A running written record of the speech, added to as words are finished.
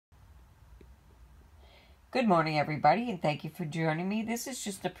Good morning, everybody, and thank you for joining me. This is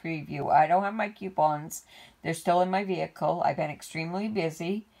just a preview. I don't have my coupons. They're still in my vehicle. I've been extremely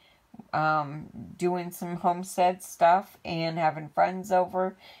busy doing some homestead stuff and having friends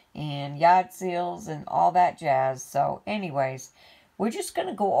over and yard sales and all that jazz. So anyways, we're just going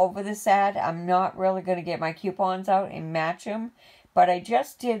to go over this ad. I'm not really going to get my coupons out and match them, but I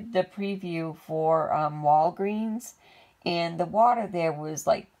just did the preview for Walgreens, and the water there was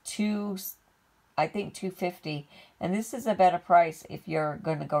like I think $2.50, and this is a better price if you're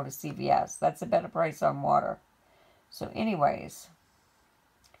going to go to CVS. That's a better price on water. So anyways,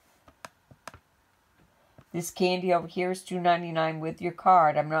 this candy over here is $2.99 with your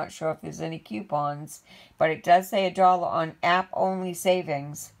card. I'm not sure if there's any coupons, but it does say $1 on app-only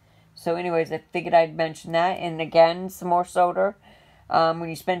savings. So anyways, I figured I'd mention that. And again, some more soda. When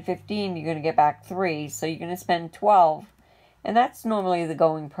you spend $15, you're going to get back $3, so you're going to spend $12. And that's normally the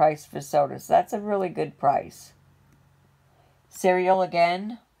going price for sodas. So that's a really good price. Cereal,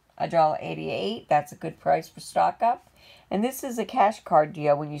 again, $1.88. That's a good price for stock up. And this is a cash card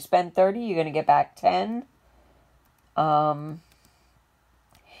deal. When you spend $30, you're going to get back $10.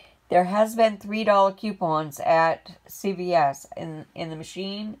 There has been $3 coupons at CVS in the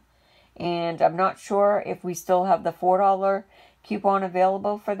machine. And I'm not sure if we still have the $4 coupon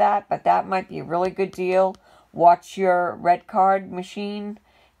available for that. But that might be a really good deal. Watch your red card machine,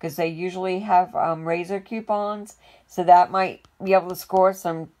 because they usually have razor coupons. So that might be able to score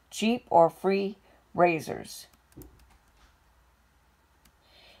some cheap or free razors.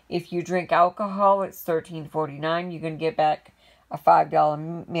 If you drink alcohol, it's $13.49. You're going to get back a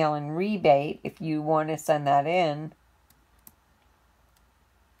 $5 mail-in rebate if you want to send that in.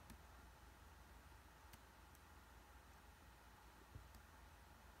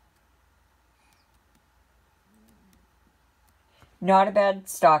 Not a bad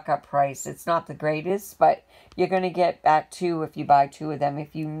stock-up price. It's not the greatest, but you're going to get back 2 if you buy 2 of them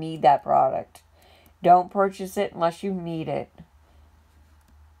if you need that product. Don't purchase it unless you need it.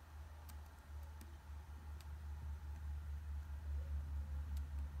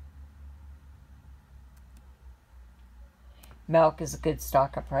 Milk is a good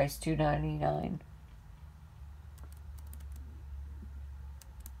stock-up price, $2.99.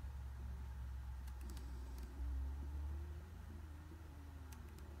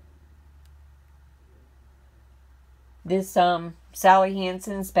 This Sally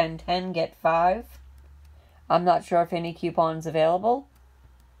Hansen, spend 10, get 5. I'm not sure if any coupons available.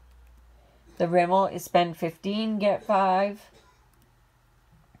 The Rimmel is spend 15, get 5.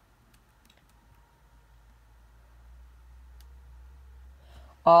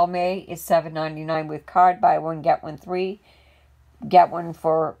 All May is $7.99 with card. Buy one, get one free. Get one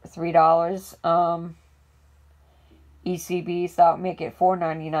for $3. ECB, so that would make it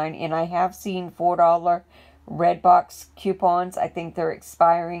 $4.99. And I have seen $4 Redbox coupons. I think they're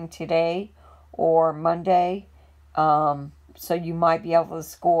expiring today or Monday. So you might be able to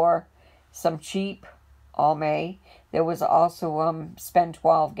score some cheap All May. There was also spend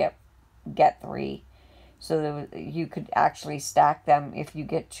 12, get 3. So you could actually stack them if you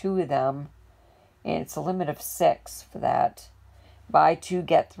get 2 of them. And it's a limit of 6 for that. Buy 2,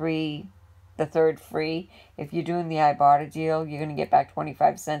 get 3. The third free. If you're doing the Ibotta deal, you're going to get back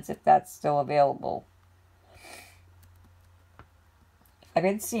 25 cents if that's still available. I've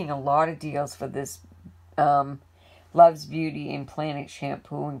been seeing a lot of deals for this Love's Beauty and Planet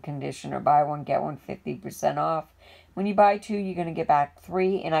shampoo and conditioner. Buy one, get one, 50% off. When you buy 2, you're going to get back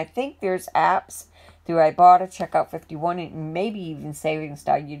 3. And I think there's apps through Ibotta, Checkout 51, and maybe even Savings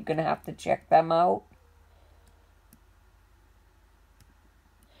Star. You're going to have to check them out.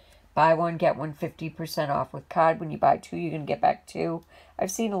 Buy one, get one, 50% off with card. When you buy 2, you're going to get back 2.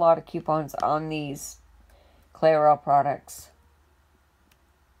 I've seen a lot of coupons on these Clairol products.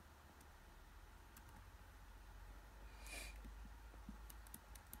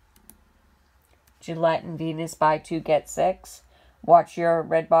 Gillette and Venus, buy 2, get 6. Watch your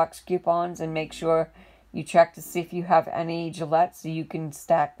Redbox coupons and make sure you check to see if you have any Gillette so you can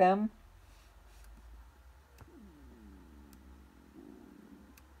stack them.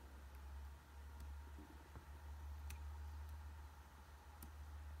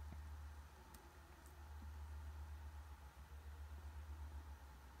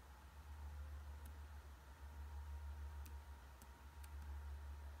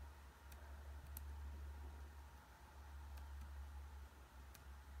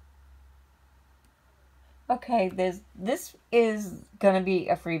 Okay, this is going to be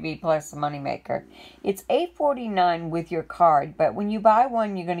a freebie plus a moneymaker. It's $8.49 with your card, but when you buy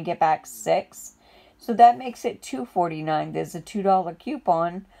one, you're going to get back 6. So that makes it $2.49. There's a $2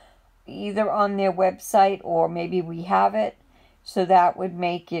 coupon either on their website or maybe we have it. So that would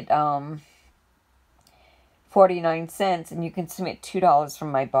make it 49 cents, and you can submit $2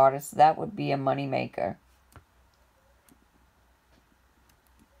 from my barter, so that would be a money maker.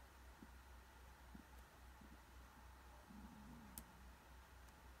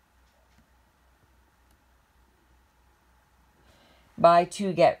 Buy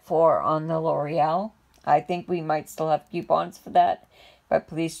 2, get 4 on the L'Oreal. I think we might still have coupons for that, but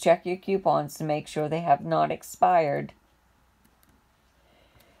please check your coupons to make sure they have not expired.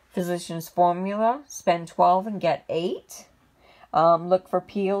 Physicians Formula, spend 12 and get 8. Look for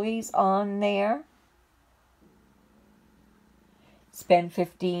Peelies on there. Spend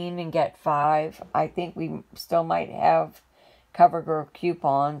 15 and get 5. I think we still might have CoverGirl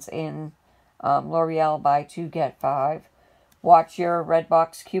coupons in L'Oreal, buy 2, get 5. Watch your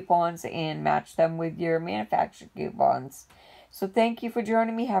Redbox coupons and match them with your manufacturer coupons. So thank you for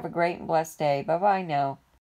joining me. Have a great and blessed day. Bye-bye now.